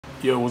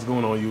Yo, what's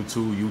going on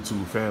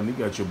YouTube family?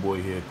 Got your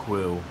boy here,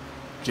 Quill,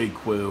 J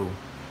Quill,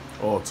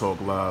 All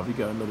Talk Live. We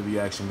got another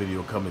reaction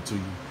video coming to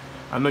you.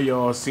 I know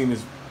y'all seen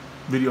this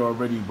video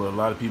already, but a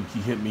lot of people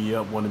keep hitting me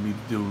up, wanting me to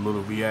do a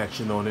little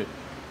reaction on it.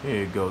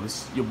 Here you go.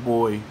 This is your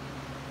boy,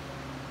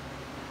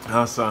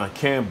 Hassan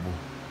Campbell,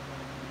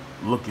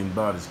 looking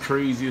about as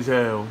crazy as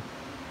hell.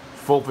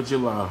 4th of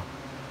July,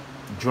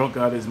 drunk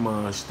out his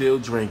mind, still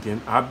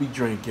drinking. I be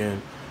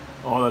drinking,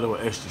 all that little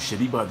extra shit.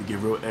 He about to get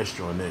real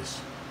extra on this.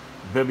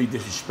 Very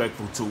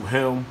disrespectful to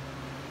him,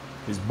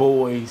 his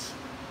boys,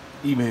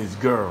 even his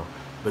girl.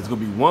 But there's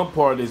gonna be one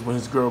part of this when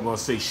his girl gonna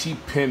say she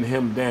pinned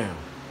him down.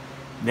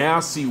 Now I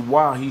see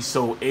why he's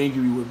so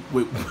angry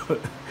with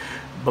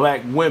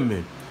black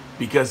women,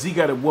 because he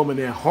got a woman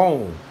at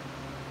home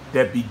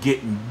that be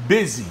getting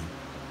busy,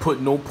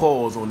 putting no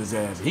pause on his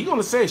ass. He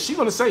gonna say it. She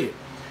gonna say it.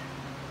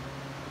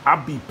 I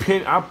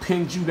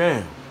pinned you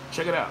down.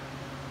 Check it out.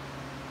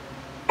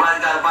 Somebody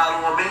got a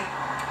bottle on me?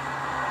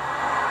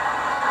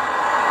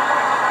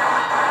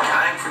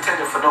 I ain't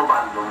pretending for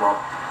nobody no more.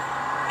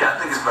 Y'all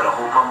niggas better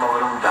hope my mother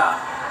don't die.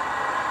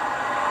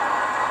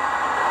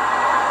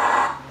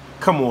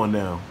 Come on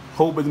now.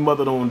 Hope his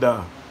mother don't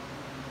die.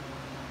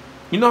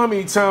 You know how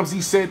many times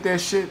he said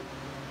that shit?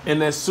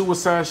 And that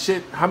suicide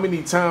shit? How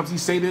many times he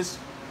say this?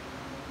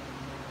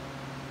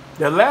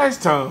 The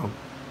last time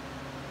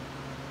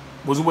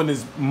was when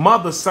his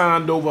mother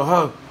signed over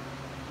her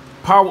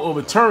power of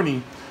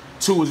attorney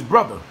to his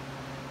brother.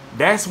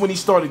 That's when he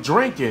started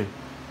drinking,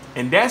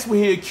 and that's when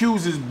he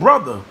accused his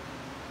brother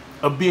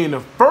of being the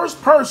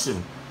first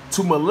person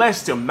to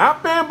molest him.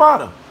 Not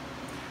Bambaataa.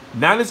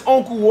 Not his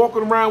uncle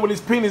walking around with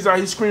his penis out,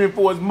 he's screaming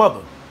for his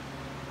mother.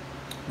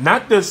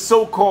 Not the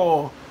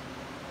so-called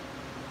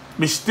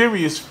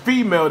mysterious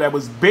female that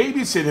was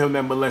babysitting him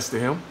that molested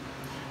him,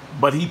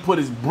 but he put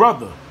his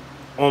brother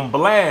on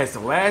blast the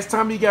last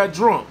time he got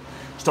drunk.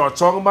 Started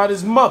talking about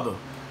his mother,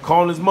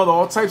 calling his mother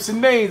all types of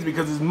names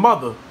because his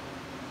mother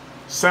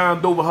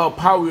signed over her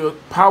power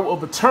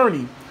of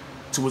attorney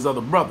to his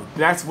other brother.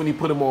 That's when he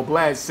put him on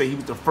blast, say he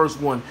was the first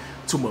one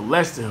to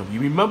molest him. You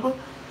remember?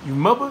 You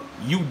remember?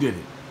 You did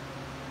it.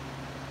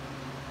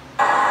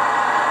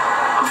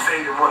 I'm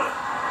fading with her.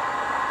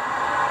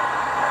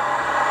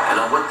 And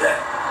I'm with that.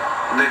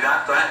 Nigga,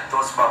 I had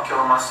thoughts about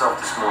killing myself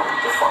this morning.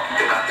 What the fuck you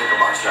think I think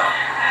about y'all?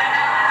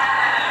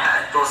 I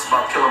had thoughts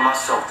about killing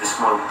myself this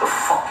morning. What the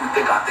fuck you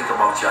think I think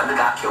about y'all? Nigga,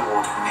 I kill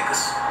all you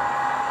niggas.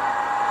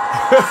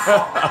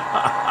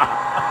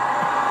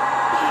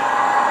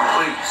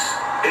 Please,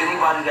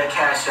 anybody that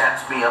cash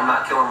apps me, I'm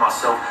not killing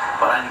myself,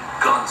 but I need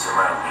guns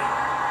around me.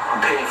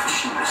 I'm paying for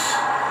shooters.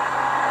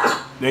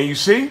 Now you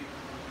see?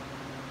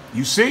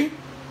 You see?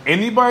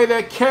 Anybody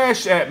that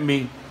cash at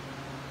me,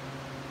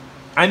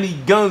 I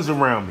need guns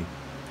around me.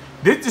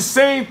 This the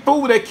same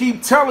fool that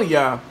keep telling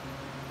y'all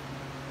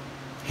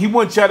he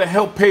wants y'all to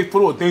help pay for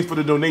the war. Thanks for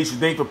the donation.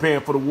 Thanks for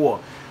paying for the war.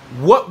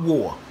 What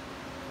war?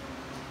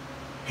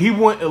 He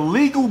want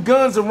illegal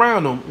guns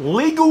around him.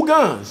 Legal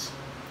guns.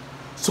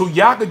 So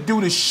y'all could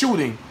do the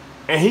shooting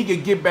and he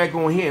could get back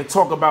on here and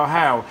talk about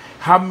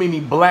how many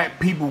black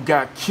people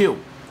got killed.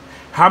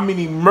 How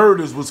many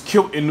murders was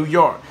killed in New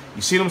York.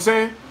 You see what I'm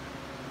saying?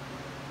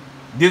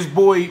 This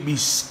boy be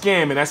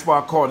scamming. That's why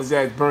I called his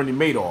ass Bernie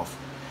Madoff.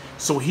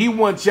 So he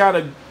wants y'all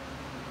to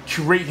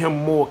create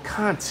him more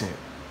content.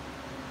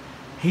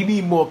 He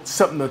need more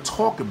something to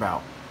talk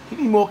about. He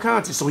need more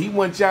content. So he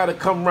wants y'all to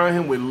come around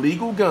him with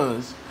legal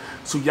guns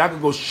so y'all can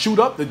go shoot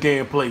up the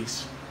damn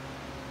place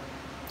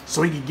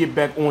so he can get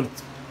back on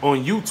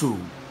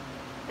YouTube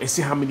and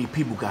see how many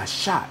people got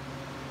shot.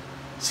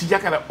 See, y'all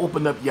gotta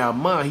open up y'all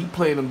mind. He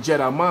playing them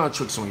Jedi mind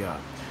tricks on y'all.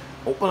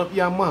 Open up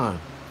y'all mind.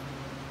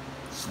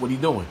 That's what he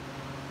doing.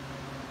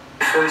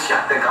 Finish,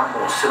 y'all think I'm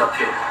gonna sit up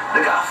here?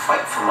 Nigga, I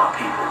fight for my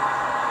people.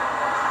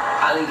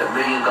 I need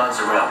 1,000,000 guns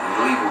around me.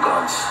 Legal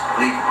guns.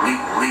 Legal.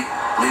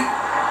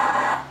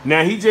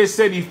 Now, he just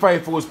said he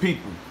fight for his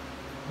people.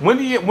 When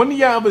do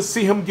y'all ever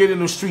see him get in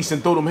the streets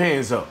and throw them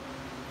hands up?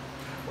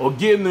 Or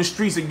get in the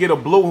streets and get a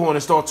blowhorn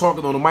and start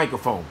talking on the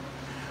microphone?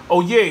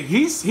 Oh, yeah,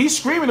 he's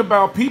screaming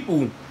about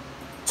people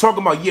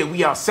talking about, yeah,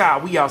 we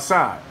outside, we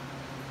outside.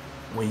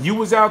 When you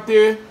was out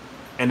there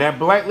and that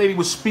black lady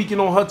was speaking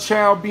on her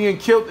child being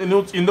killed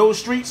in those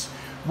streets,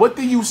 what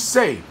did you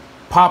say?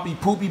 Poppy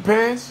poopy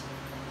pants?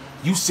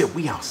 You said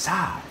we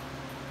outside.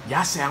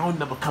 Y'all said I don't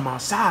never come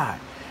outside,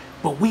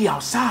 but we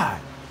outside.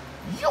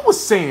 You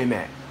was saying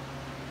that.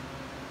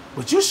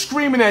 But you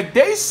screaming that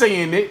they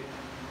saying it,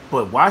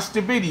 but watch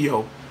the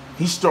video.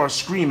 He starts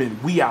screaming,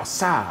 we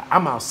outside,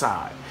 I'm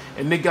outside.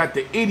 And they got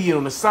the idiot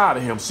on the side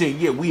of him saying,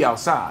 yeah, we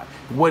outside.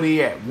 Where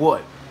they at?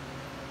 What?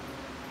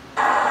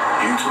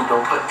 YouTube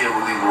don't put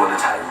illegal in the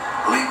title.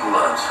 Legal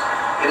guns.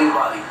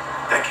 Anybody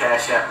that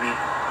cash at me,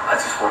 I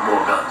just want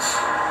more guns.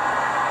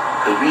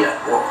 Cause we at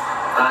war.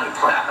 I ain't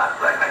playing. I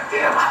got like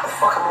damn, how the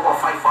fuck am I gonna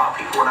fight for our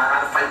people when I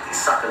gotta fight these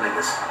sucker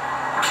niggas?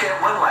 You can't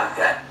win like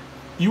that.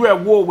 You at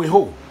war with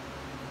who?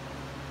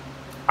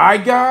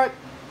 iGod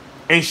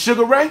and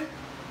Sugar Ray?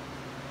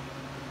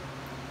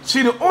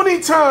 See, the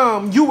only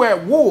time you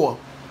at war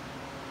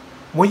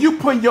When you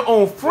putting your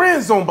own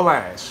friends on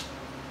blast.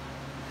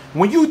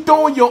 When you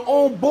throwing your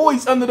own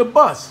boys under the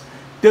bus.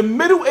 The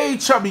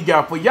middle-aged chubby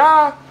guy, for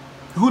y'all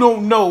who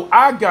don't know,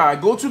 our guy,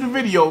 go to the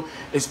video,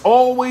 it's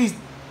always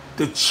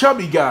the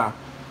chubby guy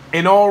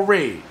in all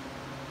red.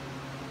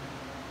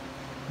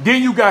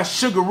 Then you got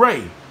Sugar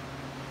Ray.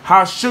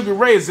 How Sugar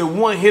Ray is a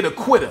one-hitter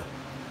quitter.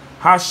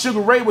 How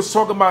Sugar Ray was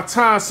talking about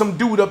tying some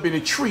dude up in a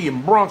tree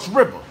in Bronx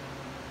River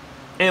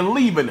and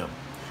leaving him.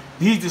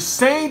 These the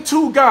same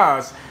two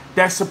guys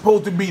that's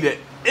supposed to be the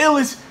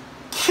illest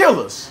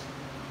killers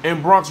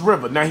in Bronx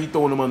River. Now he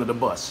throwing them under the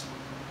bus.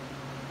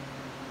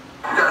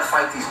 You gotta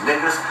fight these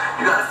niggas.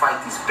 You gotta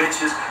fight these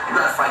bitches. You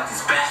gotta fight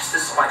these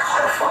bastards. Like,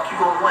 how the fuck you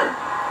gonna win?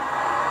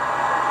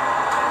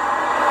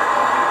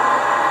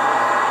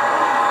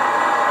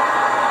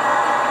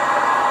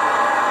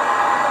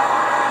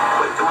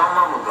 Wait till my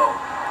mama go.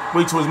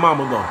 Wait till his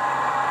mama go.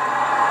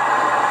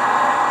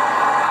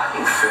 I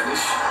ain't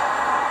finished.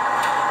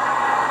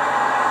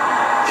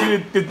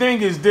 See, the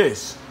thing is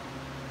this.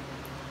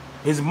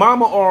 His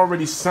mama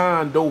already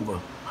signed over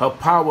her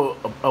power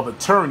of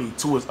attorney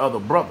to his other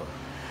brother.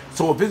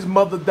 So if his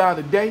mother died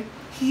today,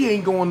 he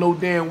ain't going no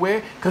damn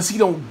where because he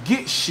don't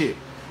get shit.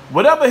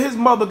 Whatever his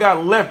mother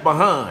got left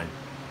behind,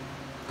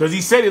 because he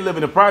said he lived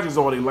in the projects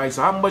all his life,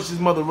 so how much his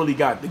mother really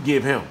got to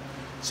give him?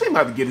 She ain't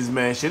about to get his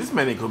man shit. This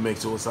man ain't gonna make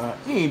suicide.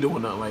 He ain't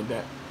doing nothing like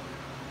that.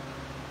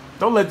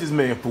 Don't let this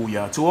man fool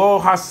y'all. To all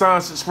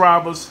Hassan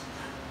subscribers,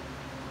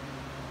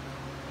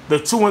 the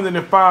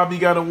 205 he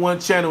got on one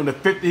channel and the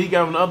 50 he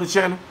got on the other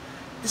channel,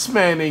 this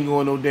man ain't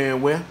going no damn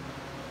where.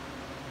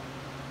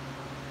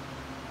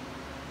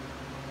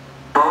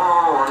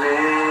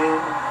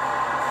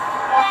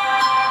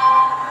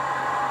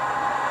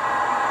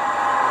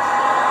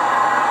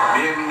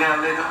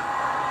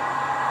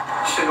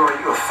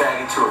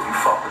 Too, if you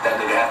fuck with that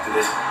nigga after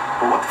this.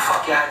 But what the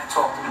fuck y'all had to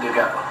talk to me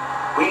together?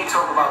 We ain't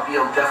talking about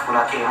BL Death when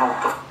I came home.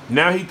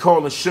 Now he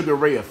calling Sugar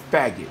Ray a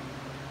faggot.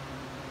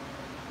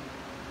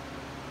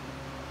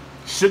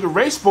 Sugar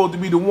Ray supposed to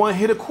be the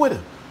one-hitter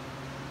quitter.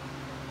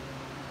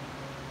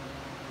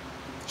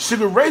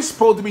 Sugar Ray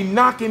supposed to be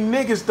knocking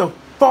niggas the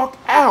fuck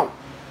out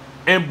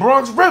in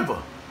Bronx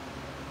River.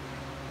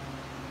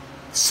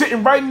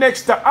 Sitting right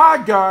next to our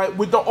guy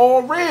with the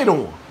all red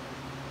on.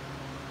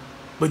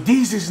 But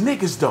these is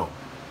niggas though.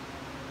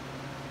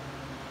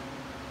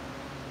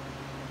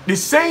 The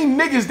same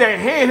niggas that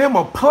hand him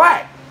a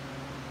plaque,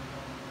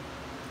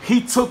 he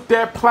took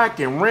that plaque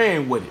and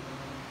ran with it.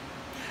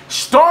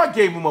 Star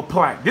gave him a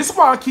plaque. This is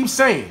why I keep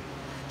saying,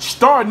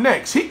 Star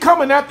next. He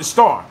coming after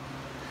Star.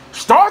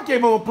 Star gave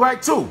him a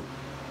plaque too.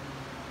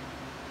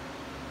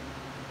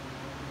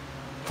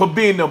 For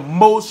being the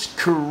most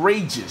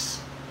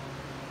courageous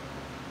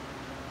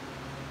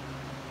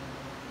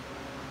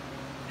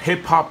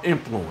hip-hop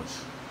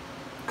influence.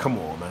 Come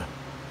on, man.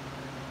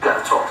 You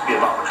gotta talk to me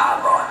about what I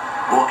learned.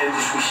 More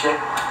industry shit.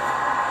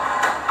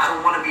 I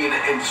don't want to be in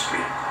the industry.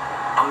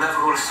 I'm never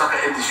going to suck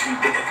an industry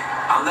dick.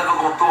 I'm never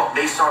going to throw up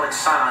Masonic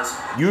signs.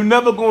 You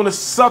never going to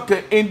suck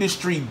an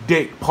industry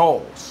dick.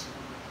 Pause.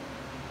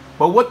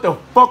 But what the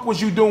fuck was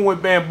you doing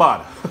with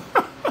Bambaataa?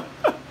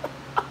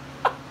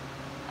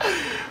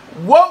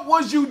 What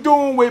was you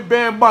doing with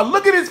Bambaataa?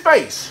 Look at his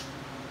face.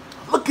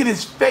 Look at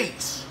his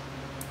face.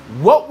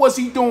 What was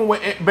he doing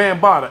with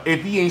Bambaataa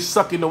if he ain't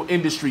sucking no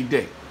industry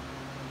dick?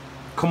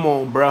 Come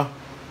on, bro.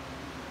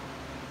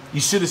 You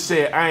should have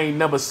said, I ain't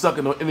never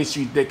sucking no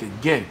industry dick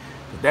again.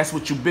 But that's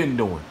what you've been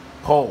doing.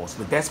 Pause.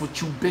 But that's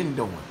what you've been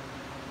doing.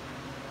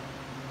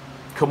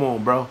 Come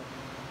on, bro.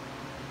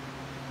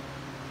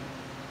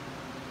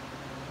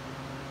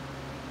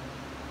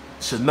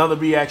 It's another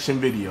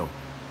reaction video.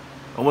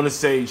 I want to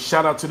say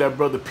shout out to that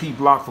brother P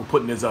Block for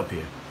putting this up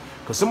here.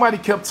 Because somebody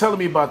kept telling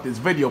me about this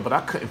video, but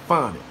I couldn't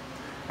find it.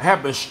 I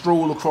happened to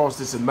stroll across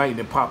this at night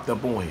and it popped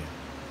up on here.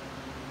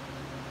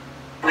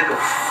 Nigga,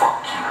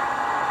 fuck you.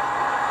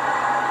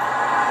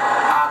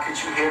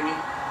 Could you hear me?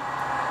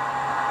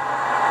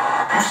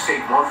 You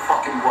say one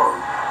fucking word,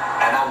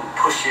 and I will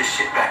push your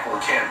shit back on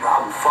camera.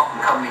 I will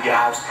fucking come to your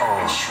house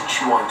and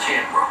shoot you on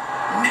camera,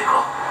 nigga.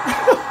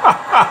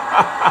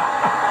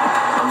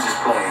 I'm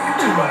just playing. You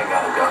too. I ain't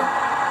got a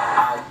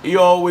gun. He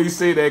always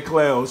say that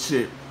clown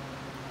shit.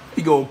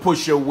 He gonna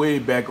push your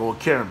wig back on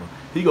camera.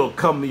 He gonna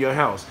come to your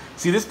house.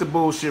 See, this the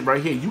bullshit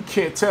right here. You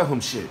can't tell him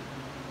shit.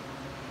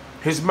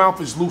 His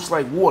mouth is loose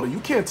like water. You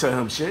can't tell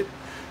him shit.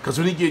 Because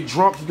when he get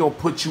drunk, he gonna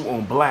put you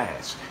on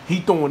blast.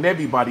 He throwing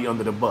everybody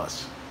under the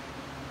bus.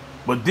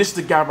 But this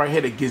the guy right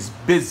here that gets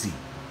busy.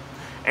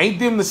 Ain't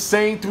them the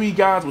same three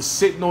guys was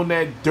sitting on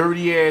that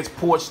dirty ass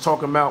porch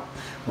talking about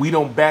we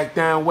don't back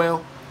down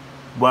well?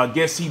 Well, I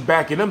guess he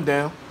backing them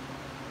down.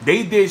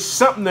 They did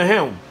something to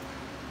him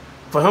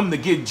for him to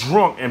get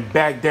drunk and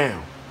back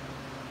down.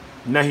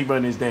 Now he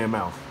running his damn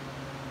mouth.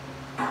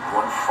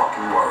 One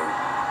fucking word.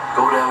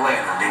 Go to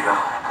Atlanta, nigga.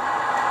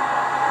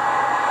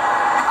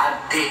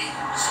 I dare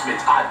you,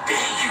 Smith. I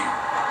dare you.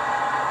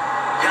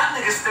 Y'all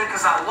niggas think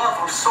cause I love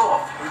I'm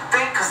soft. You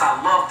think cause I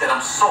love that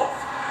I'm soft.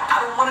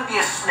 I don't want to be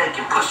a snake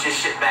and push your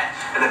shit back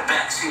in the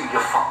backseat of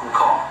your fucking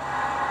car.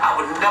 I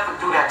would never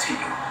do that to you.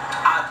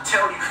 I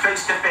tell you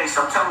face to face,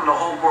 I'm telling the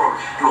whole world,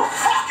 you a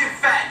fucking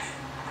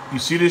faggot. You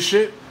see this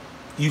shit?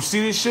 You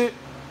see this shit?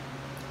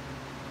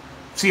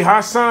 See,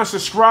 Hassan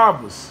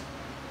subscribers.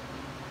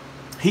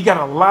 He got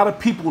a lot of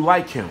people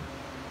like him.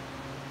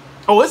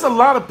 Oh, it's a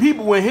lot of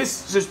people in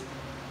his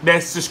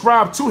that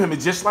subscribe to him.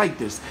 It's just like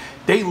this.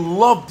 They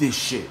love this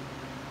shit.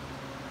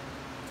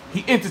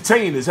 He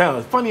entertaining as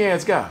hell. Funny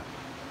ass guy.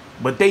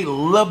 But they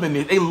loving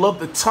it. They love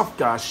the tough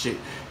guy shit.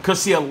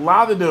 Because see, a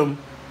lot of them,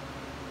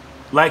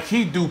 like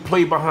he do,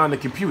 play behind the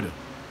computer.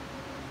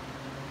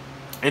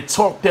 And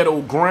talk that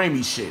old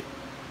grimy shit.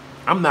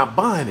 I'm not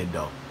buying it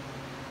though.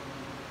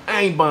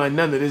 I ain't buying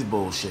none of this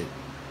bullshit.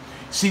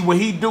 See, when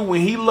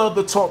he love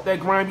to talk that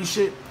grimy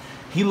shit,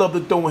 he love to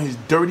throw in his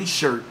dirty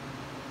shirt,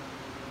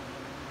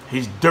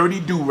 his dirty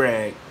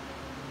do-rag,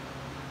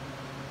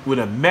 with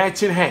a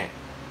matching hat,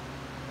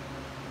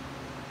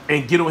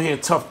 and get on here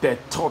and talk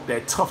that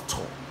tough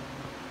talk.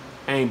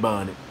 I ain't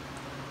buying it.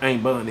 I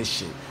ain't buying this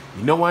shit.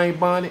 You know why I ain't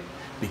buying it?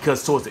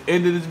 Because towards the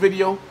end of this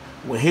video,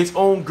 when his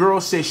own girl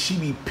says she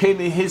be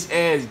pinning his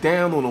ass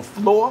down on the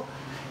floor,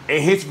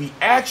 and his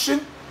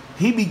reaction,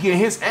 he be getting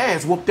his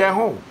ass whooped at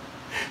home.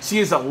 See,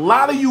 there's a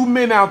lot of you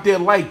men out there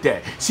like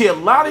that. See,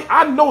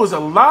 I know there's a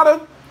lot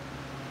of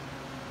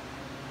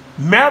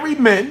married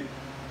men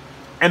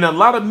and a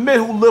lot of men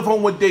who live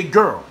home with their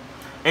girl.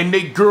 And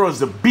their girl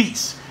is a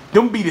beast.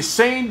 Them be the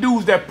same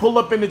dudes that pull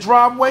up in the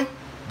driveway,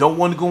 don't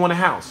want to go in the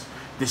house.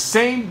 The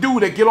same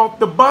dude that get off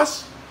the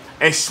bus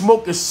and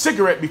smoke a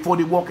cigarette before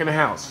they walk in the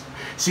house.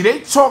 See,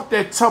 they talk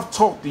that tough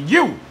talk to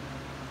you.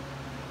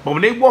 But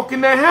when they walk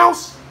in that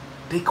house,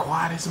 they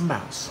quiet as a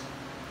mouse.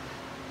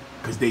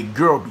 Because they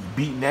girl be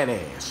beating that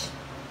ass.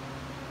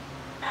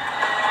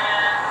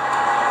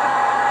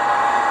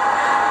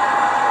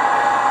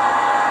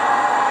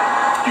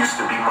 Used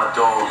to be my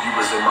dog, you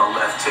was in my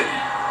left titty.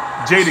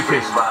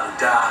 Jadakiss. About to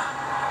die.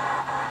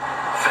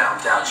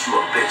 Found out you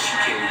a bitch, you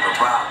can't even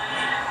rob me.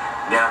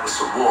 Now it's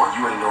a war,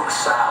 you ain't on the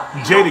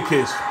side.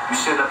 Jadakiss. You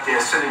sit up there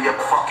sitting your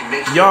fucking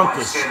making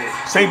Yonkers.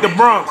 St. the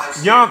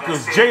Bronx.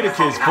 Yonkers.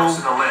 Jadakiss, fool.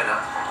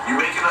 You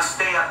making us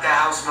stay at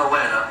that house in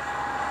Atlanta.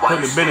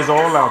 Putting the business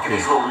all out there.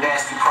 These little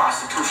nasty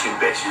prostitution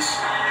bitches.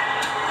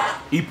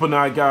 He putting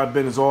I God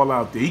business all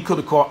out there. He could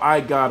have called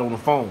I God on the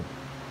phone.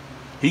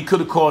 He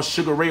could have called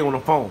Sugar Ray on the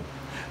phone.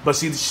 But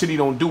see, the shit he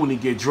don't do when he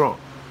get drunk.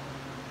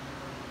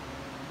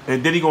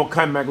 And then he gonna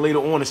come back later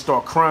on and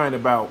start crying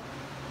about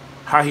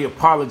how he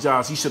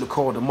apologized. He should have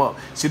called him up.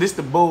 See, this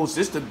the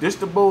bullshit. This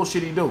the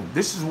bullshit he do.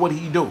 This is what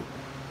he do.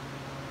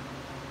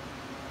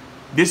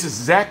 This is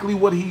exactly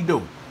what he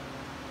do.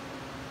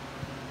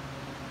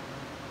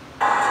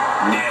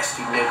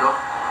 Nasty nigga.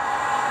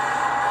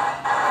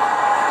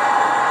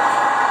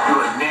 You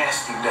a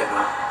nasty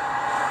nigga.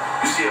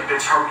 You see a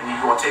bitch hurting you,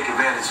 gonna take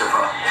advantage of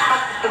her.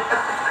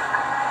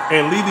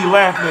 And Lily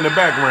laughing in the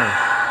background.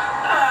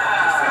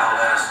 Foul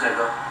ass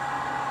nigga.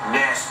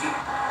 Nasty.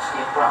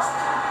 She a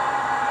prostitute.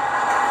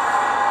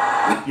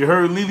 You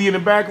heard Lily in the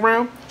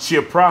background? She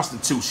a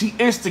prostitute. She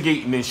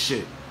instigating this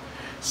shit.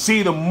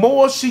 See, the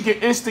more she can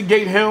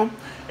instigate him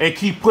and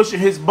keep pushing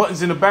his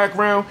buttons in the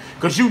background,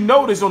 because you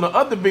notice on the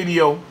other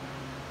video,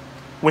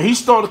 when he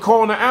started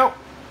calling her out,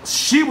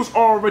 she was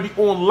already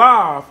on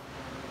live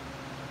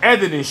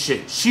editing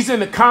shit. She's in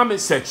the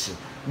comment section,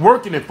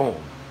 working it for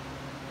him.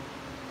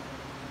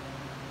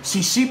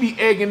 See, she be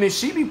egging this,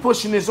 she be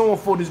pushing this on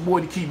for this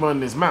boy to keep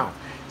running his mouth.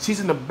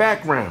 She's in the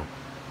background.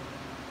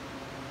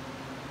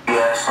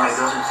 Ass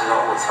nigga.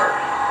 Always hurt.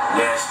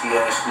 Nasty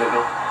ass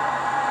nigga.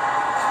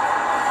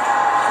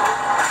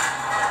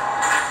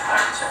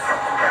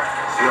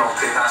 You don't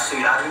think I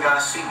see? I think I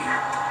see you.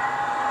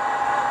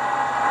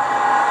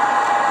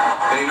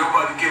 Ain't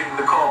nobody getting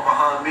the call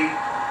behind me.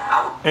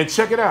 And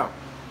check it out.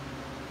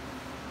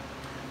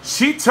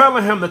 She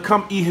telling him to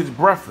come eat his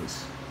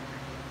breakfast.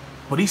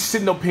 But he's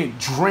sitting up here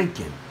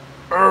drinking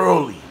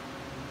early.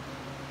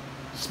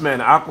 This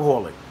man an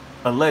alcoholic.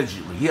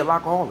 Allegedly. He an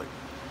alcoholic.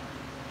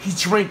 He's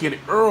drinking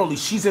early.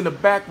 She's in the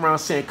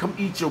background saying, come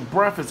eat your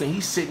breakfast. And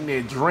he's sitting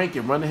there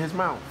drinking, running his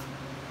mouth.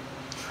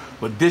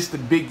 But this the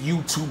big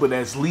YouTuber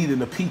that's leading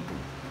the people.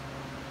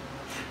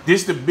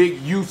 This the big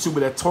YouTuber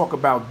that talk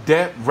about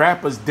death,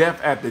 rappers death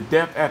after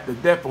death after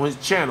death on his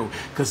channel.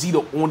 Because he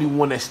the only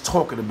one that's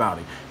talking about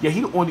it. Yeah,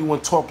 he the only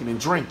one talking and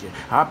drinking.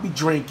 I'll be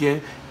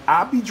drinking.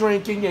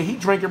 Yeah, he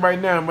drinking right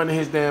now and running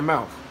his damn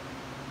mouth.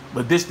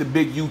 But this the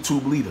big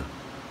YouTube leader.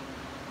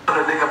 The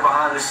nigga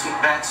behind the seat,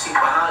 back seat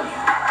behind you.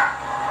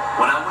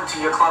 When I went to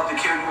your club to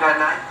kill you that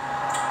night.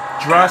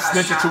 Dry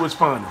snitching to his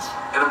finest.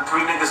 And them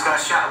 3 niggas got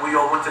shot. We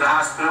all went to the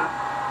hospital.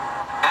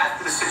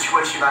 After the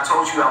situation, I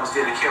told you I was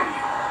there to kill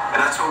you. And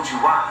I told you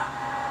why.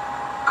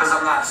 Because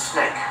I'm not a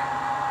snake.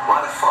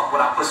 Why the fuck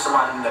would I put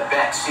somebody in the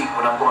back seat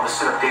when I'm going to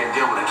sit up there and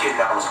deal with a kid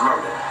that was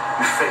murdered?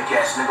 You fake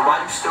ass nigga. Why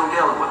are you still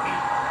dealing with me?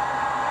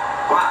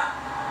 Why?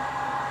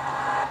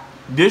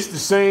 This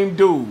the same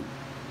dude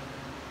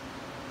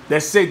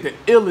that said the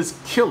illest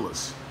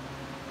killers.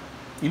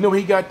 You know where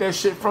he got that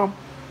shit from?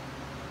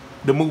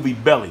 The movie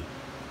Belly.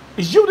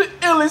 Is you the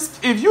illest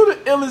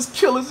illest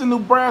killers in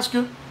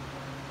Nebraska,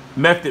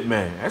 Method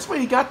Man. That's where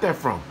he got that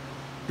from.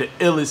 The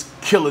illest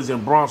killers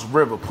in Bronx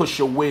River. Push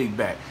your wig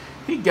back.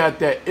 He got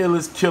that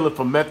illest killer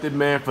from Method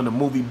Man from the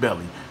movie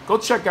Belly. Go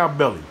check out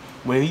Belly.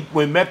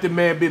 When Method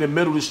Man be in the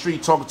middle of the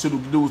street talking to the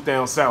dudes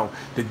down south,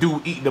 the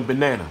dude eating a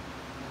banana.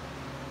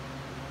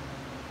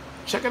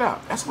 Check it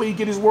out. That's where he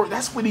get his work.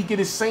 That's where he get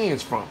his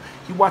sayings from.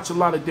 He watch a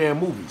lot of damn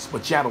movies,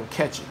 but y'all don't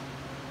catch it.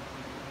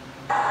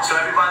 So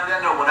everybody that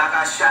know, when I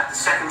got shot the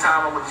second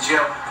time I went to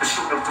jail for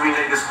shooting them 3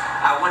 niggas,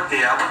 I went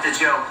to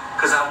jail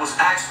because I was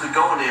actually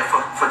going there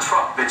for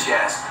Truck, bitch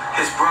ass.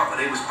 His brother,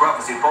 they was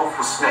brothers, they both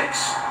were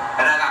snakes.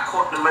 And I got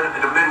caught in the middle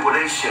of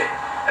their shit.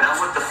 And I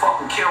went to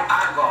fucking kill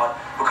Igard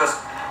because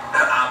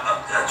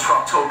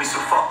Truck told me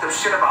some fucked up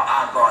shit about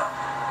Igard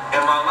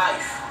in my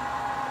life.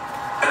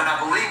 And then I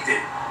believed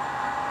it.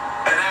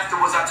 And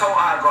afterwards I told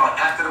Igard,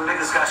 after the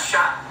niggas got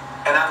shot,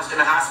 and I was in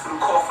the hospital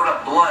coughing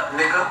up blood,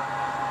 nigga.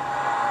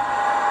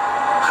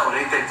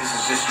 They think this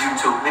is just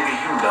YouTube, nigga,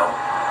 you know.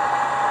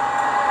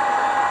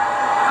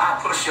 I'll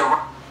push your...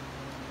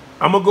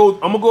 I'm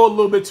gonna go a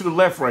little bit to the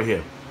left right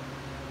here.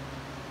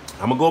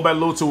 I'm gonna go back a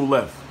little to the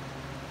left.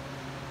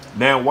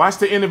 Now watch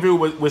the interview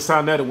with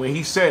Sarnetta when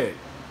he said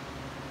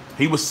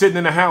he was sitting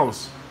in the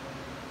house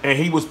and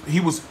he was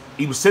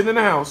sitting in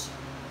the house.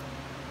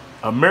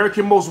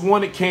 American Most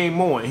Wanted came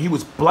on and he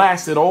was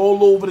blasted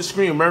all over the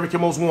screen,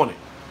 American Most Wanted.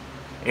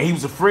 And he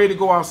was afraid to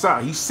go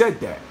outside. He said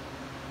that.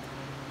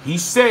 He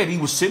said he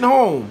was sitting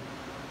home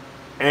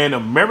and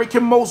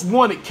American Most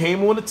Wanted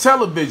came on the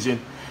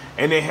television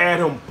and they had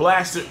him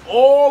blasted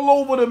all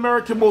over the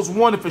American Most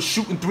Wanted for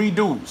shooting 3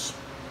 dudes.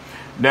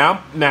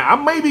 Now I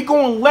may be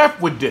going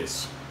left with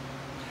this,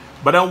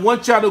 but I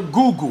want y'all to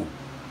Google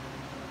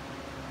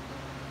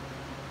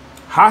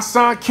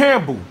Hassan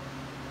Campbell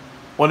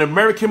on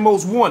American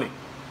Most Wanted.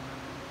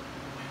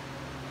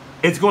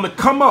 It's going to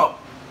come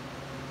up.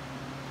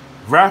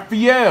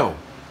 Raphael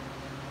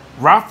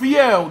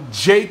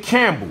J.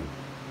 Campbell.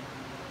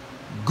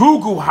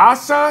 Google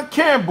Hassan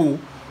Campbell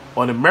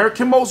on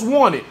American Most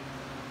Wanted.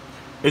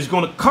 It's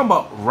going to come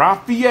up.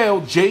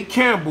 Raphael J.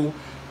 Campbell,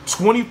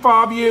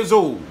 25 years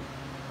old.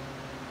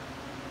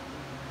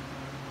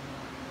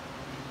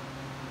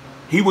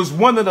 He was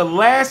one of the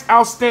last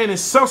outstanding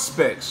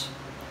suspects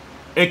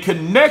in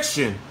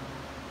connection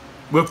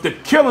with the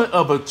killing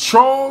of a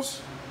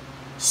Charles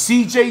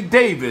C.J.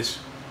 Davis,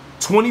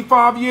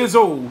 25 years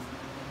old,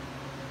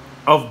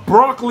 of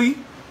Broccoli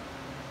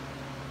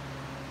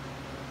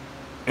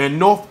and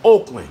North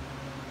Oakland.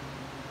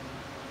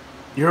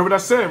 You heard what I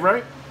said,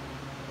 right?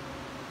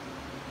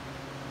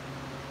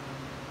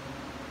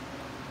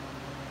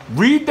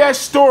 Read that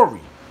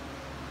story,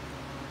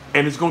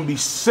 and it's going to be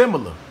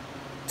similar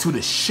to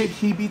the shit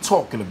he be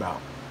talking about.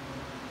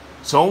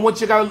 So I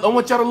want y'all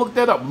to look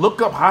that up.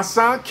 Look up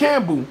Hassan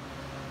Campbell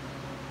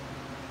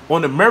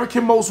on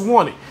American Most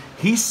Wanted.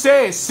 He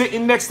said,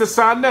 sitting next to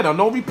Sarnetta,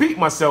 don't repeat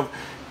myself,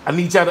 I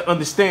need y'all to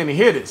understand and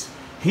hear this.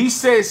 He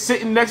said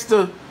sitting next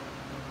to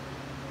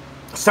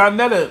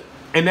Sarnetta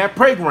in that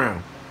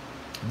playground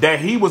that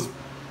he was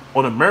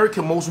on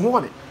American Most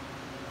Wanted.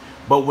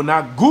 But when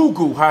I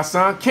Google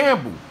Hassan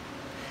Campbell,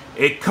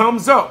 it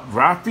comes up.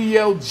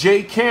 Raphael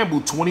J.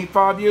 Campbell,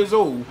 25 years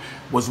old,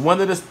 was one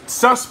of the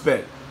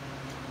suspects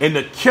in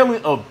the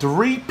killing of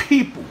 3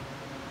 people.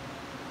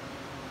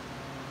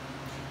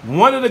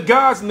 One of the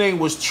guys' name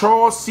was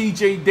Charles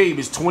C.J.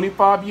 Davis,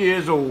 25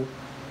 years old,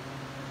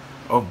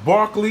 of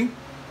Barkley,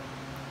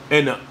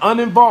 and the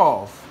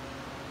uninvolved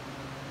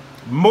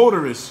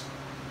motorist,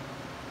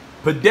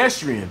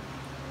 pedestrian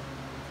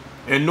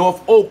in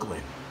North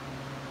Oakland,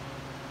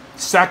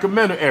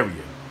 Sacramento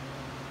area.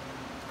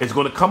 It's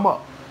going to come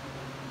up.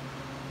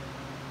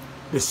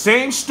 The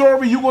same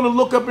story you're going to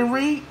look up and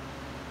read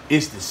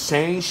is the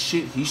same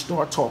shit he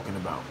start talking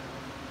about.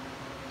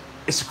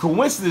 It's a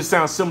coincidence. It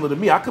sounds similar to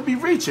me. I could be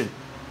reaching,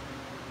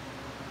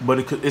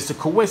 but it's a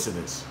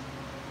coincidence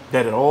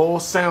that it all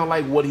sound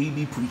like what he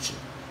be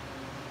preaching.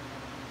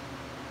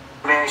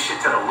 Man, shit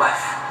to the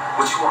left.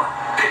 What you want?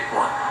 Pick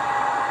one.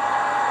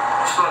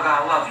 Slugger,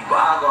 I love you, but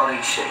Igard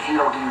ain't shit. He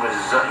don't even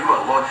deserve you. A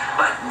lawyer,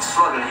 like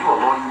Slugger, you a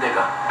lawyer,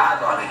 nigga.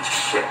 Igard ain't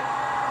shit.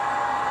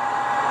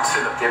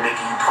 Sit up there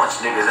making you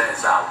punch niggas'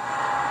 ass out.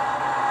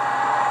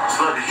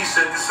 Slugger, he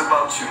said this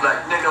about you.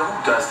 Like, nigga, who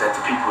does that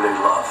to people they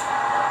love?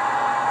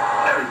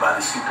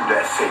 Everybody see through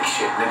that fake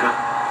shit, nigga.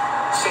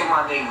 Say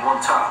my name one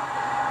time.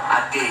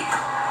 I did.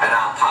 And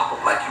I'll pop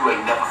up like you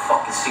ain't never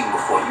fucking seen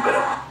before. You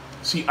better...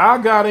 See,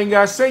 Igard ain't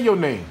got to say your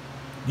name.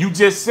 You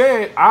just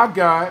said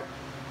Igard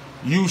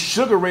use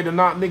Sugar Ray to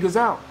knock niggas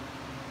out.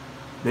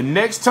 The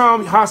next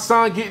time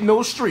Hassan get in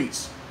those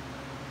streets,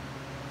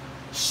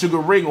 Sugar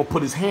Ray gonna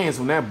put his hands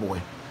on that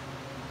boy.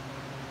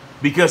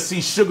 Because,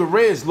 see, Sugar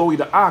Ray is loyal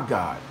to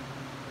Igard.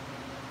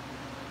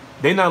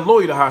 They not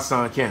loyal to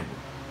Hassan Campbell.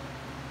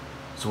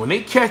 So when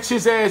they catch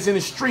his ass in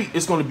the street,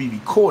 it's going to be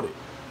recorded.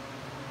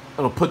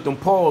 They're going to put them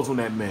paws on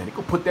that man. They're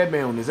going to put that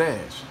man on his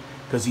ass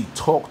because he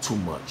talked too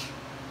much.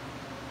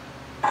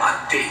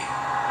 I did.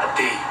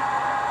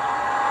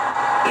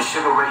 This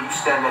Sugar Ray, you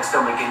stand next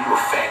to him again, you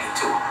a faggot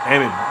too.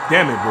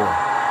 Damn it, boy.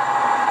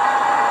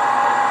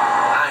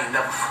 I ain't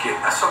never forget.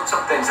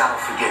 Some things I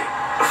don't forget.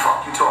 The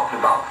fuck you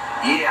talking about?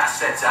 Yeah, I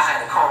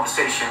had a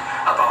conversation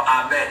about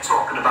Ahmed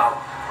talking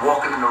about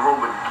walking in the room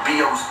with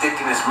B.O.'s dick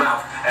in his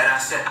mouth, and I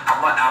said,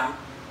 I'm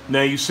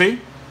now you see,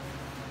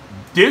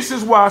 this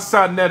is why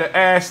Sonetta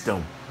asked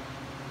him,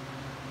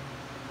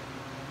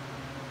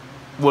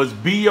 was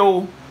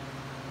B.O.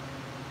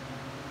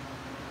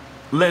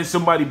 letting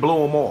somebody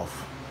blow him off?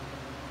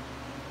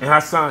 And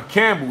Hassan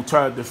Campbell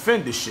tried to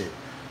defend this shit.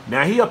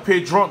 Now he up here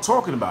drunk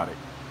talking about it.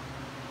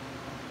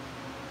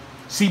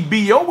 See,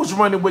 B.O. was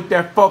running with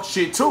that fuck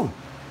shit too.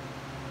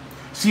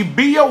 See,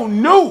 B.O.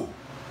 knew.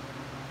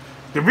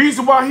 The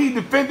reason why he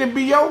defended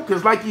B.O.,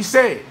 because like he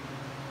said,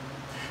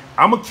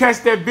 I'm going to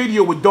catch that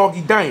video with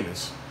Doggy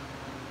Diners.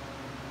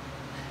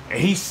 And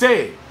he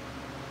said,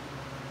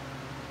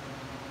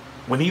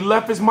 when he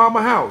left his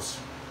mama house,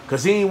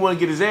 because he didn't want to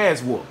get his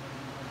ass whooped,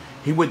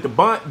 he went to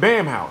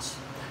Bam house.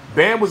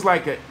 Bam was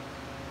like an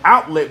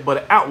outlet, but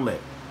an outlet.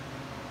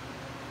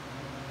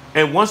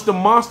 And once the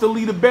monster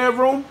leave the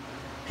bedroom,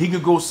 he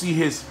could go see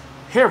his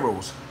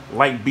heroes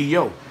like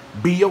B.O.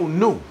 B.O.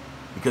 knew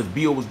because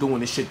B.O. was doing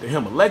this shit to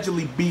him.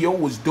 Allegedly, B.O.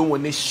 was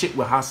doing this shit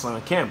with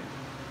Hassan Campbell.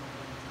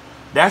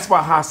 That's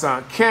why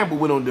Hassan Campbell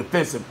went on the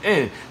defensive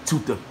end to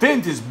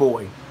defend his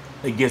boy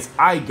against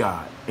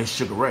iGod and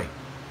Sugar Ray.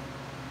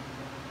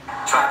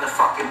 Trying to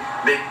fucking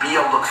make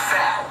B.O. look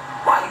foul.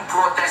 Why you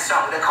brought that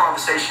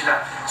conversation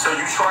up? So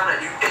you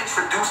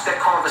introduced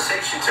that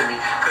conversation to me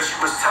because you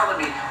was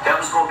telling me that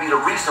was going to be the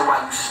reason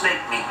why you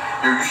snaked me.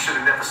 You should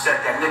have never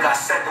said that. Nigga, I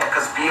said that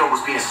because B.O.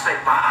 was being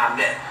snaked by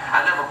Ahmed.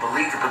 I never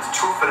believed it, but the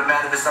truth of the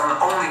matter is I'm the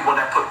only one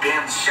that put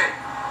Bam to shame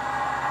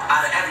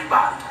out of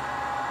everybody.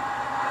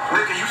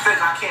 Nigga, you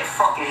think I can't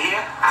fucking hear?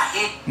 I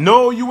hear.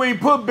 No, you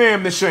ain't put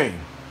Bam to shame.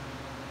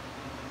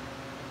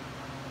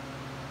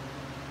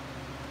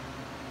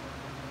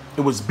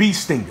 It was B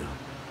Stinger.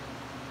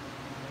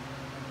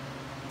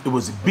 It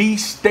was B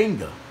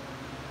Stinger.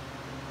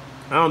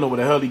 I don't know where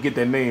the hell he get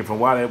that name from.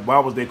 Why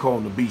was they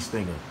calling him the B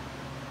Stinger?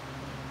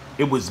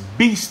 It was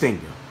B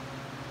Stinger,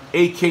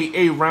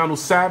 a.k.a. Ronald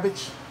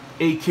Savage,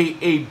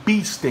 a.k.a.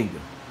 B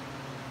Stinger,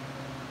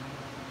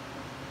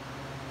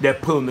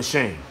 that put him to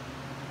shame.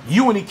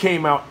 You and he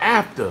came out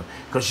after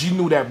because you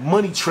knew that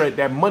money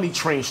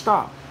train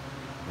stopped.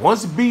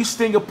 Once B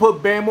Stinger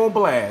put Bam on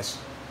blast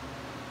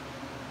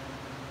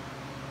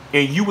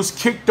and you was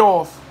kicked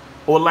off,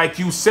 or like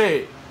you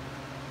said,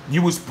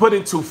 you was put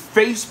into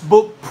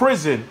Facebook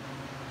prison.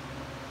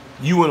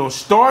 You went on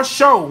Star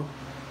Show.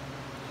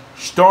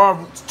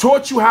 Star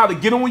taught you how to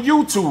get on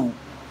YouTube.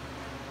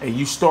 And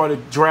you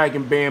started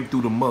dragging Bam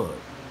through the mud.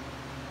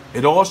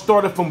 It all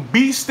started from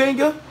B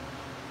Stinger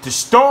to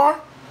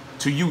Star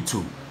to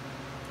YouTube.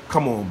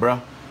 Come on, bro.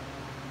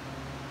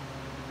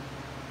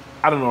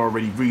 I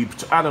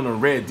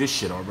done read this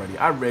shit already.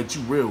 I read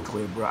you real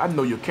clear, bro. I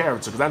know your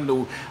character because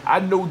I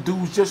know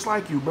dudes just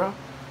like you, bro.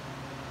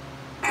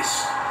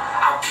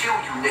 I'll kill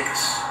you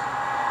niggas.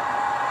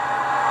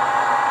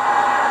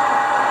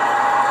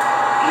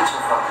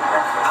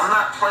 I'm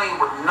not playing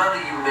with none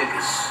of you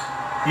niggas.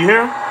 You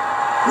hear?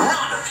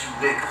 None of you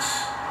niggas.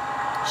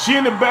 She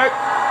in the back,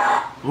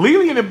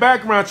 Lily in the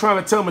background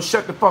trying to tell him to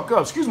shut the fuck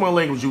up. Excuse my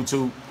language,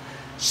 YouTube.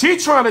 She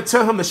trying to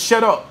tell him to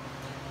shut up.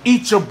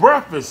 Eat your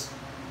breakfast.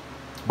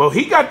 But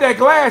he got that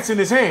glass in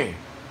his hand.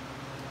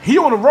 He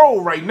on a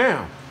roll right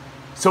now.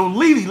 So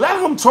Lily, let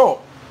him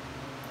talk.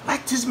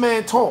 Let this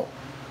man talk.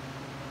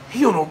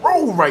 He on a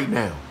roll right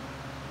now.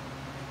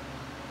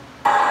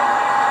 And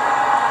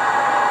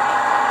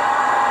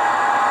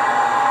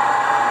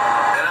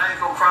I ain't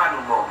gonna cry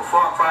no more.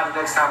 Before I cry the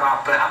next time,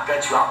 I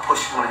bet you I'll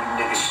push one of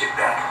you niggas shit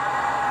back.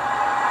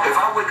 If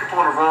I wake up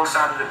on the wrong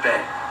side of the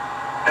bed,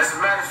 as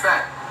a matter of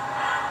fact,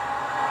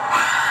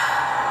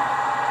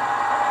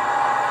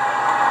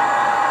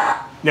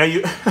 now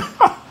you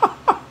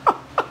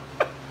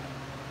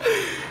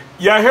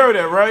y'all heard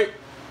that, right?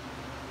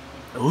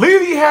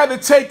 Lily had to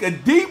take a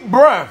deep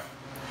breath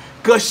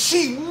because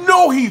she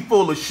know he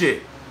full of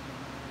shit.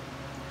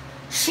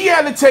 She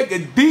had to take a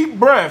deep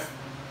breath.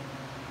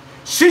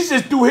 She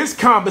just threw his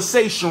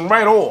conversation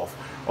right off.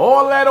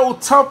 All that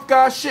old tough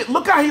guy shit.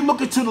 Look how he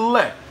looking to the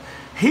left.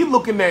 He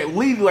looking at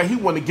Lily like he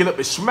want to get up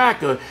and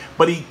smack her,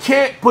 but he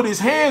can't put his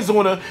hands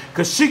on her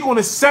because she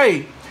gonna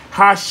say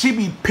how she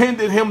be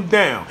pinning him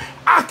down.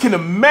 I can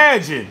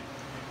imagine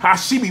how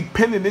she be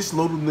pinning this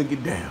little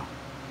nigga down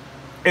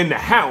in the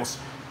house,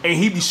 and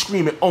he be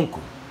screaming,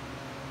 "Uncle."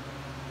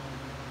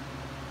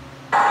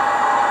 You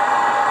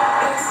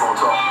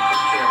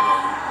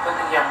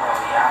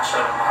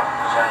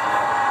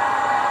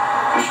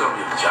show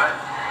me a vagina.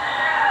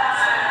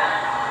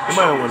 You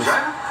might want to.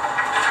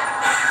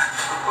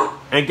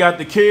 And got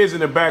the kids in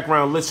the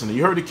background listening.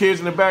 You heard the kids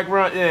in the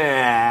background?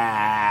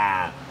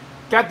 Yeah.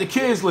 Got the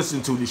kids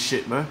listening to this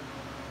shit, man.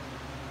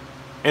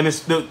 And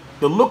it's the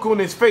look on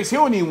his face. He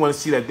don't even want to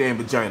see that damn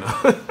vagina.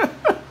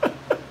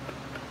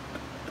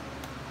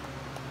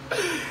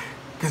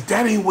 Because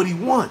that ain't what he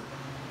want.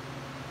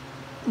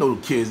 You know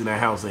the kids in that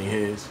house ain't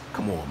his.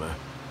 Come on, man.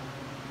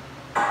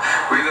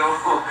 We know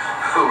who.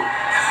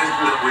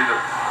 We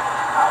know.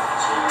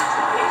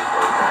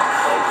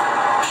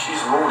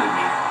 She's mooning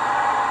me.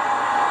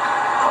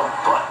 Her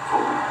butt,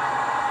 fool.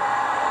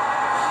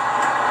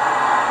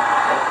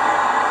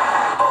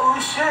 Oh,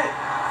 shit.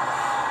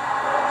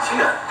 She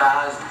got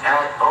thighs and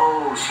ass.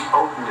 Oh, she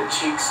opened the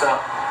cheeks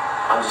up.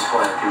 I'm just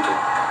playing, people.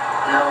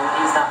 No,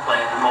 he's not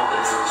playing. He's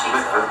opening his little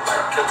cheeks up.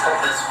 Like, he'll cut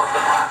this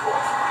fucking live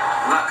off.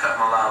 I'm not cutting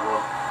my live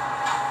off.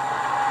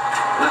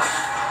 No.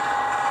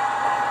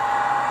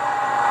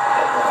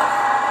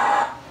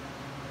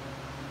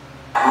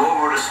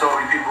 Moral of the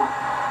story, people.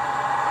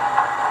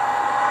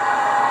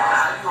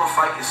 How you gonna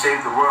fight and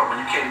save the world when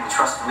you can't even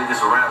trust the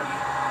niggas around you?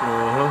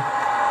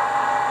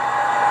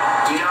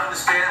 Do you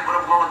understand what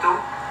I'm going through?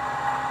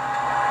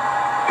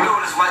 You know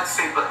what it's like to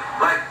say, but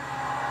like,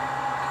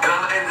 and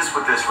I'm gonna end this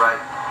with this, right?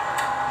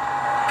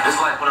 It's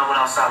like when I went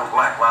outside with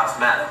Black Lives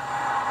Matter.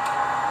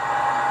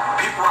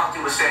 People out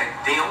there were saying,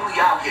 they only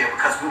out here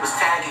because we was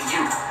tagging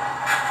you.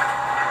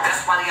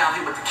 That's why they out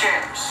here with the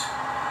cameras.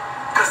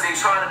 Because they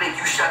trying to make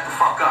you shut the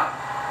fuck up.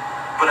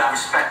 But I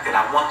respect it.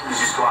 I want them to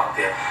just go out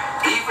there.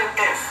 Even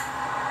if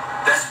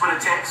that's what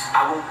it takes,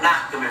 I won't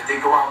knock them if they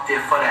go out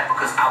there for that,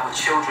 because our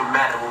children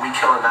matter when we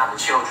killing our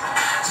children.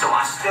 So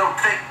I still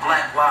think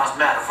Black Lives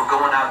Matter for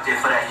going out there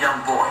for that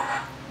young boy.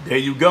 There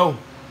you go.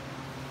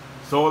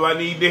 That's all I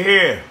need to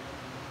hear.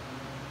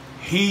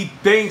 He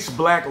thinks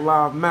Black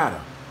Lives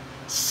Matter.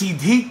 See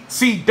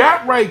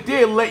that right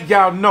there let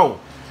y'all know.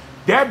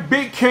 That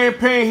big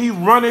campaign he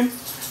running,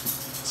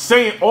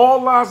 saying all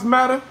lives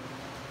matter,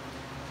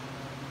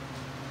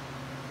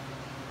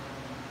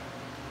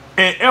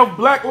 and if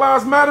Black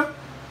Lives Matter,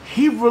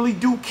 he really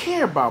do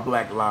care about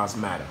Black Lives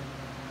Matter.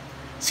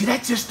 See,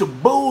 that's just the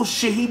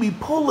bullshit he be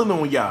pulling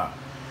on y'all.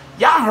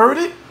 Y'all heard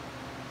it?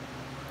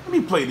 Let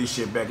me play this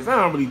shit back, because I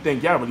don't really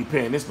think y'all really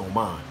paying this no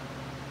mind.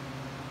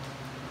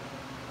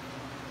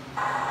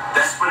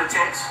 That's what it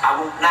takes. I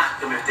won't knock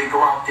them if they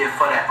go out there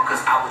for that,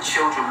 because our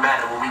children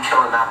matter when we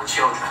killing our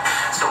children.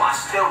 So I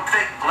still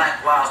think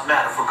Black Lives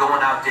Matter for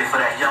going out there for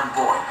that young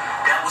boy.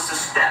 That was a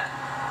step.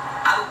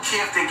 I don't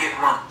care if they get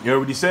money. You heard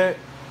what he said?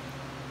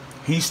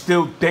 He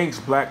still thinks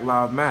Black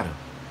Lives Matter.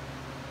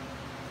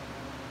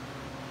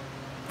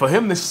 For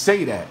him to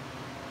say that,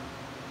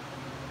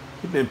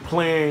 he's been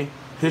playing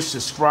his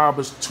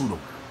subscribers to the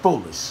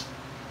fullest.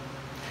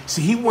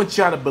 See, he wants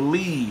y'all to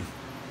believe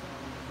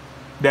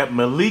that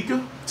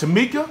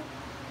Tamika,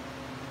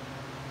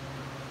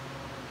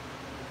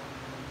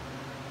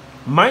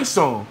 my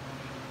song,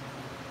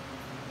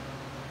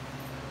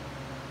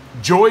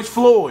 George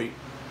Floyd,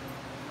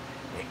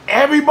 and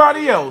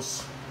everybody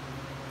else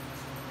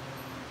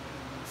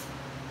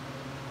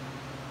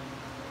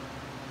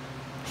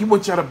he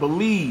wants y'all to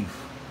believe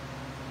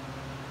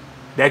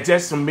that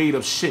that's some made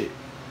up shit.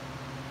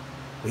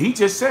 But he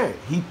just said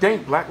he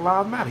thanked Black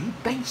Lives Matter. He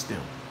thanks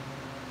them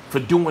for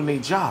doing their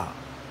job.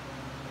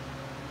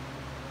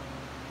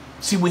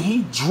 See, when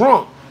he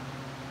drunk,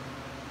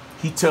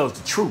 he tells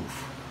the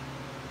truth.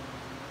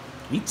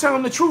 He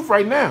telling the truth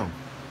right now.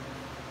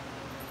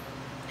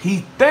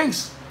 He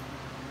thanks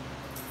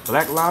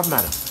Black Lives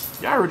Matter.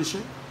 Y'all heard this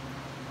shit.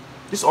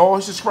 This all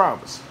his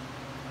subscribers.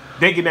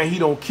 Thinking that he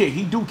don't care.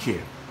 He do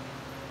care.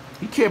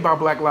 He care about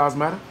Black Lives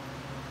Matter.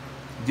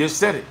 Just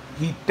said it.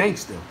 He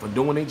thanks them for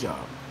doing their job.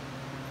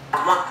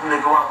 I want them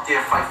to go out there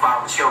and fight for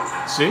our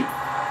children. See? You're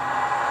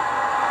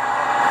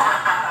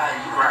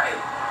right.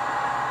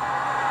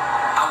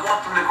 I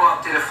want them to go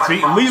out there to fight See,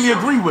 for our Lily children.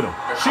 agree with him.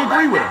 She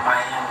agree with him.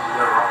 Miami,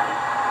 you're right.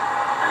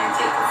 I didn't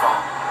take the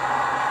phone.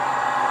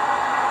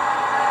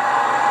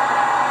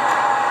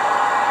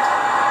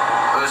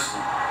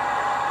 Listen.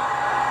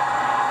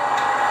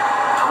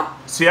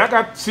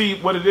 See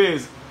what it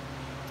is.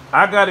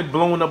 I got it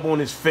blowing up on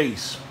his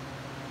face.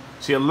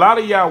 See, a lot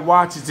of y'all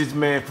watches this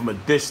man from a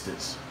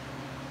distance.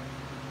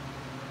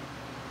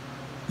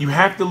 You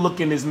have to look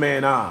in this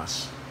man's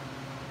eyes.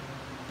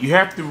 You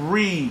have to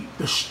read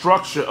the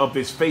structure of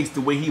his face,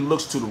 the way he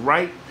looks to the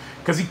right.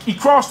 Because he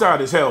crossed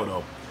out as hell,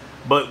 though.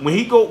 But when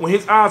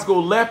his eyes go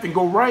left and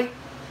go right,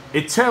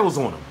 it tells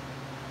on him.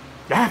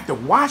 You have to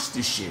watch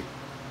this shit.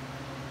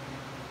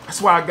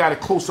 That's why I got a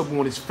close-up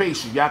on his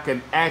face so y'all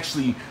can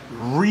actually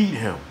read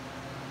him.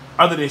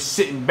 Other than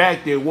sitting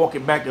back there,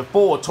 walking back and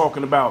forth,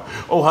 talking about,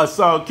 oh,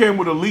 Hassan came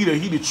with a leader,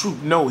 he the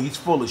truth. No, he's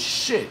full of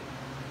shit.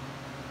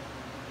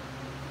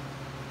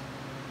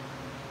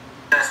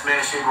 That's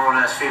man, shit, grown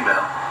ass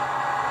female.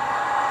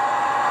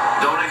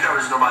 Don't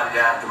encourage nobody to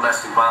have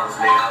domestic violence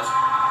in their house,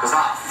 because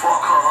I'll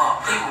fuck her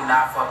up. He will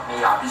not fuck me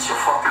up. Beat your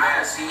fucking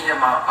I will ass. beat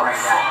him up right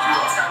now.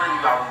 I'm telling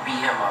you, I will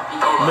beat him up. He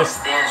can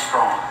stand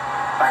strong.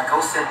 Like, go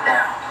sit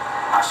down.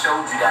 I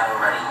showed you that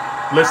already.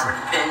 Listen. I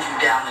already pinned you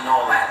down and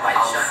all that. Like,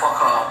 I'll shut fuck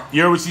her up.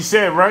 You heard what she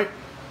said, right?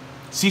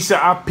 She said,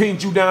 I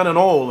pinned you down and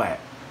all that.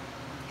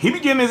 He be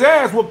getting his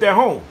ass whooped at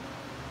home.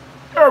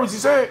 You heard what she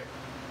said?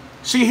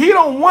 See, he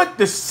don't want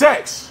the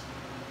sex.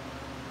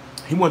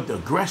 He want the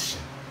aggression.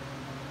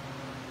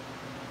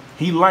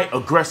 He like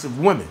aggressive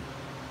women.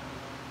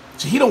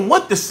 So he don't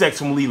want the sex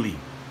from Lily.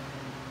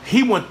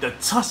 He want the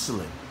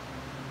tussling,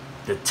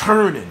 the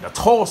turning, the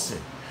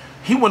tossing.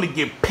 He want to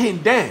get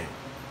pinned down.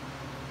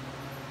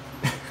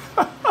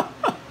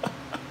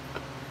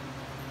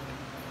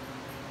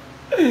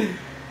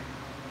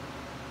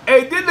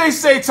 Hey, didn't they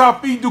say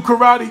Tafi do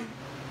karate?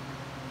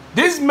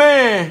 This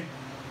man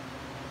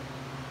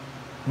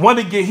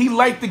he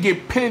liked to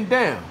get pinned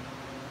down.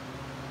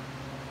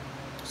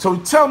 So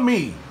tell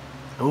me,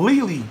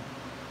 Lily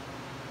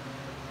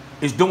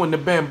is doing the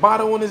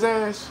bambata on his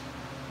ass?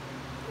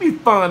 Let me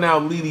find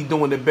out Lily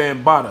doing the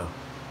bambata,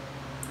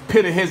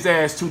 pinning his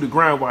ass to the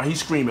ground while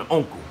he's screaming,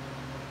 "Uncle."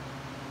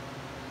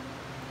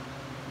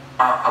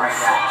 I'm telling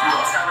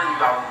you,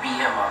 I will beat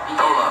him up. He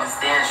can't even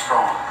stand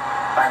strong.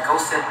 Like, go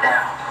sit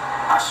down.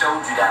 I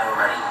showed you that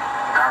already.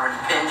 I already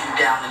pinned you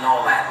down and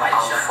all that. Like,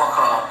 shut the fuck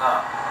up.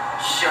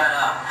 Shut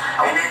up.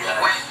 And then he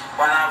went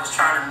while I was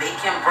trying to make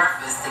him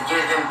breakfast to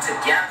get him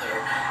together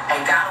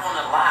and got on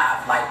a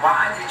live. Like,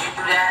 why did you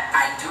do that?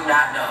 I do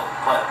not know.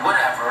 But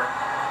whatever.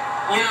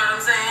 You know what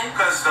I'm saying?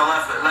 Because the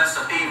less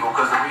of evil,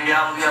 because the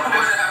reality of it is...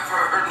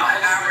 Whatever.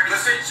 Like, I already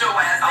sit your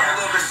ass down. I'm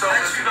a little bit so...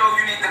 Let you know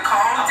you need to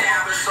calm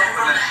down and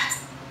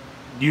relax.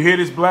 You hear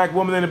this black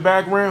woman in the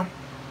background?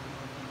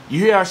 You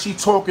hear how she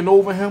talking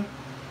over him?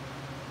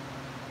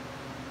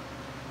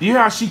 You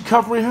hear how she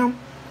covering him?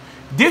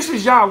 This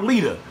is y'all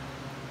leader.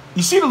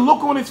 You see the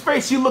look on his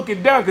face? He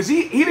looking down because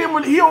he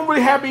don't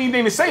really have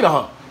anything to say to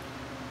her.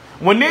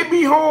 When they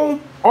be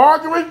home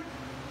arguing,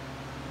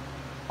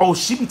 oh,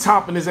 she be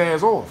topping his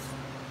ass off.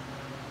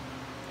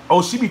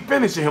 Oh, she be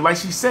finishing him, like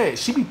she said.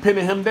 She be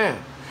pinning him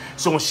down.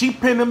 So when she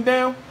pin him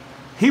down,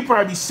 he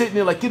probably be sitting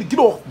there like, get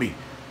off me.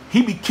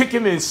 He be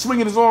kicking and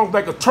swinging his arms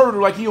like a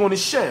turtle, like he on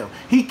his shell.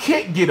 He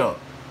can't get up.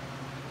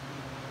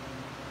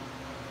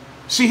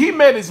 See, he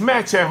met his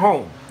match at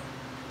home.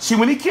 See,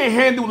 when he can't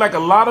handle like a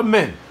lot of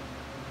men,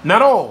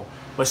 not all,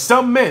 but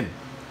some men,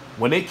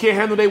 when they can't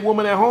handle their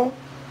woman at home,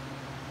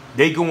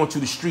 they go into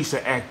the streets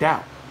and act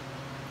out.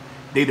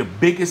 They the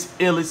biggest,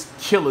 illest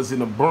killers in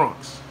the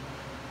Bronx.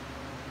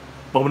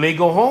 But when they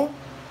go home,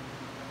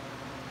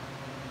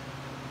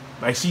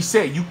 like she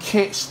said, you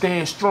can't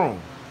stand strong.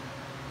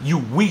 You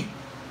weak.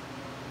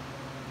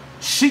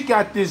 He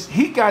got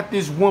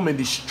this woman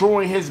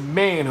destroying his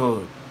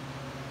manhood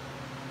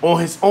on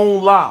his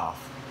own live.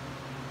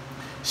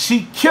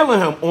 She killing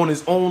him on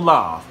his own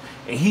live.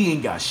 And he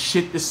ain't got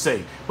shit to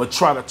say, but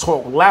try to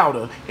talk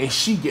louder and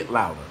she get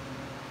louder.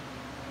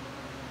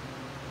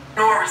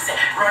 Nori said,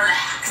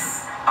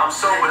 relax. I'm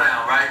sober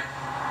now, right?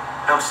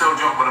 I'm still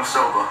drunk, but I'm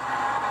sober.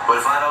 But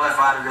if I'd have left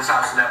out of this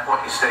house in that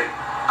point in state,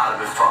 I'd have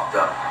been fucked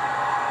up.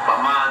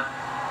 My mind,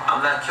 I'm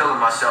not killing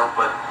myself,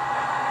 but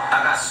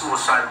I got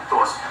suicidal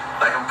thoughts.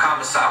 Like I'm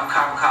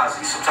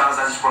kamikaze. Sometimes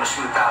I just want to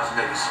shoot 1,000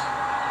 niggas.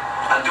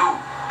 I do.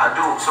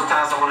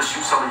 Sometimes I want to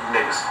shoot some of you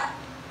niggas.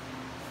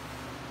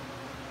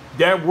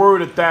 That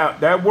word,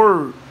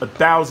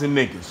 1,000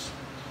 niggas.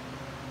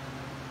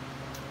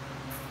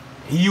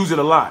 He used it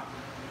a lot.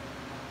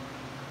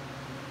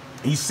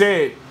 He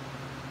said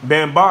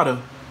Bambaataa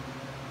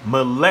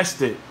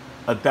molested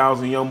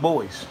 1,000 young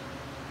boys.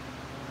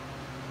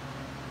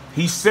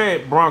 He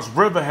said Bronx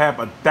River have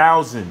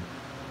 1,000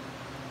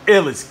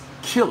 illest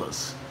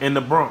killers in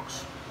the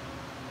Bronx.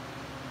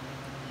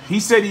 He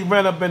said he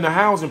ran up in the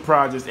housing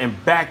projects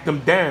and backed them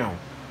down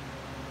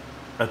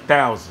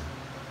 1,000.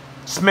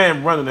 This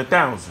man running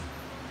 1,000.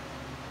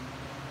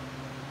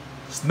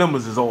 His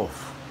numbers is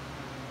off.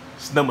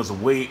 His numbers are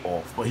way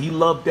off. But he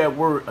loved that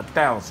word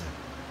 1,000.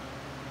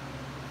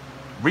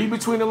 Read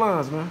between the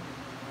lines, man.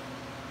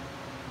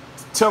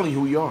 Tell you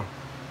who you are.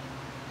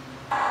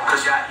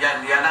 Because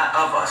you're not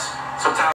of us. Sometimes